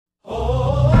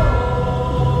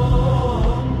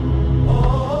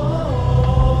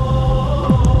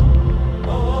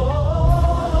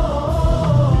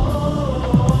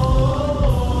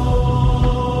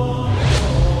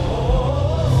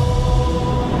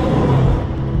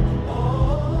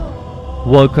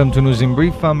Welcome to News in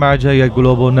Brief from Marjaya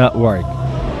Global Network.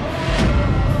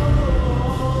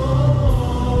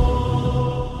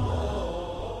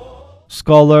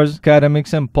 Scholars,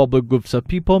 academics and public groups of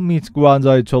people meet Grand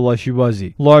Ayatollah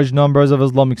Shirazi. Large numbers of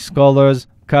Islamic scholars,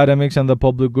 academics and the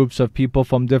public groups of people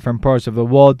from different parts of the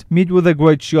world meet with the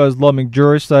great Shia Islamic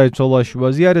jurist Ayatollah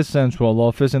Shirazi at his central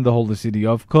office in the holy city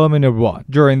of Qom in Iran.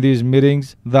 During these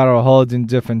meetings, that are held in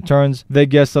different turns, the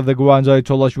guests of the Grand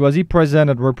Ayatollah Shirazi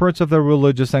presented reports of their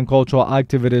religious and cultural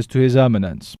activities to His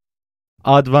Eminence.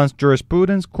 Advanced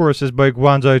Jurisprudence courses by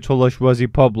Grand Ayatollah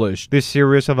Shirazi published. This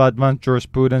series of advanced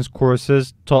jurisprudence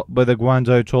courses taught by the Grand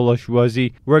Ayatollah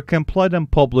Shirazi were compiled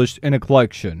and published in a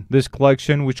collection. This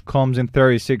collection, which comes in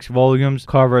 36 volumes,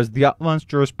 covers the advanced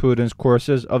jurisprudence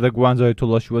courses of the Grand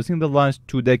Ayatollah Shirazi in the last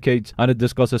 2 decades, and it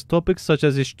discusses topics such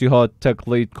as ijtihad,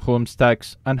 taqlid, khums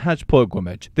tax, and hajj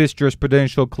pilgrimage. This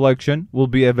jurisprudential collection will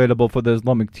be available for the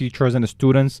Islamic teachers and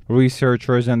students,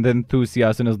 researchers, and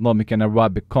enthusiasts in Islamic and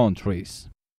Arabic countries.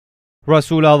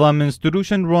 RasulAzam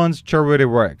Institution runs charity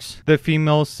works. The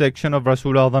female section of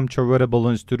RasulAzam Charitable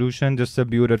Institution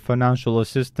distributed financial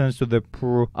assistance to the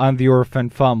poor and the orphan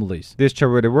families. This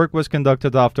charity work was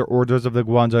conducted after orders of the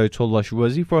Grand Ayatollah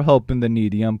Shirazi for helping the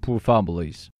needy and poor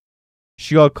families.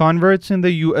 Shia converts in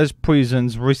the U.S.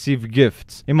 prisons receive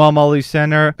gifts. Imam Ali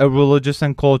Center, a religious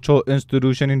and cultural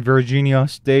institution in Virginia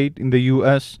State in the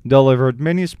U.S., delivered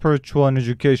many spiritual and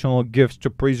educational gifts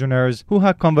to prisoners who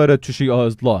had converted to Shia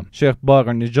Islam. Sheikh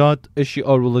Bagher Nijat, a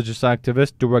Shia religious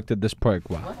activist, directed this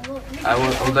program.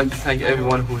 I would like to thank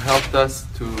everyone who helped us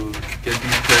to get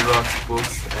these prayer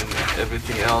books and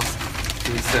everything else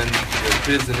to send to the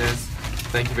prisoners.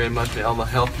 Thank you very much. May Allah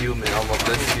help you. May Allah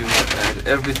bless you. And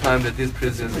every time that these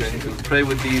prisoners are going to pray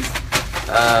with these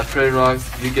prayer rugs,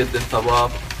 you get the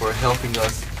thawab for helping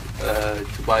us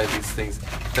to buy these things.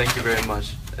 Thank you very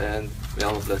much. And may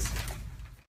Allah bless you.